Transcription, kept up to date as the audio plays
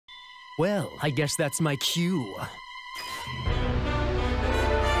Well, I guess that's my cue.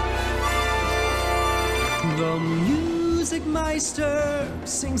 The music Meister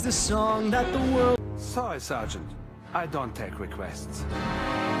sings the song that the world... Sorry, Sergeant. I don't take requests.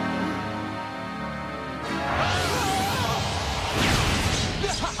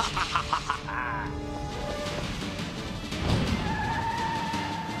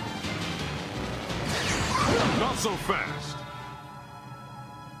 Not so fast.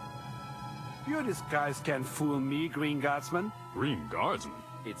 You disguise can't fool me, Green Guardsman. Green Guardsman?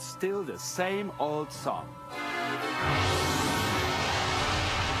 It's still the same old song.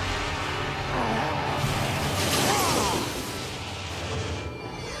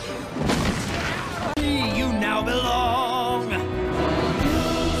 You now belong.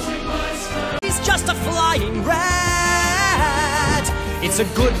 He's just a flying rat. It's a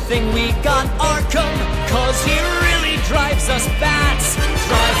good thing we got Arkham, 'cause he really drives us bats.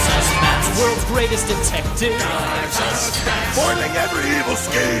 Drives us bats. World's greatest detective. Drives us bats. Foiling every evil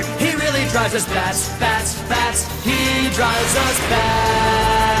scheme. He really drives us bats, bats, bats. He drives us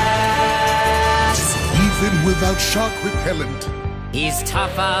bats. Even without shock repellent, He's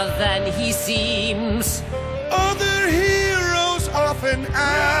tougher than he seems. other heroes often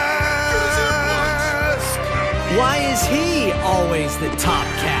ask, Why is he always the top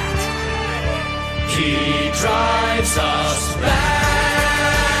cat? He drives us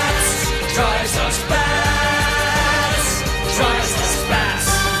bats. Drives us bats. Drives us bats.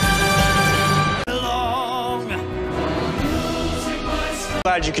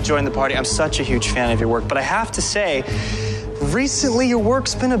 Glad you could join the party. I'm such a huge fan of your work, but I have to say, recently your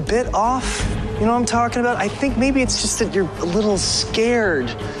work's been a bit off. You know what I'm talking about? I think maybe it's just that you're a little scared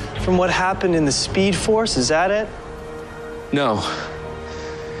from what happened in the Speed Force. Is that it? No.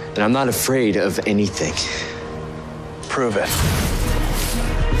 And I'm not afraid of anything. Prove it.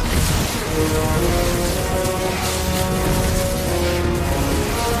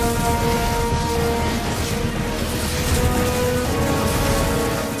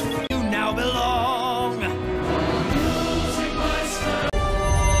 You now belong.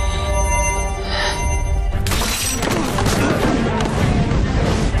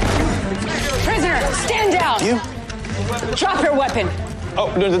 Prisoner, stand down! You? Drop your weapon!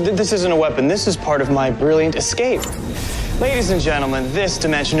 Oh, no, this isn't a weapon. This is part of my brilliant escape. Ladies and gentlemen, this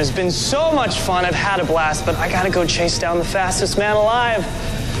dimension has been so much fun. I've had a blast, but I gotta go chase down the fastest man alive.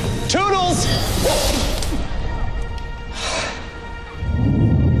 Toodles!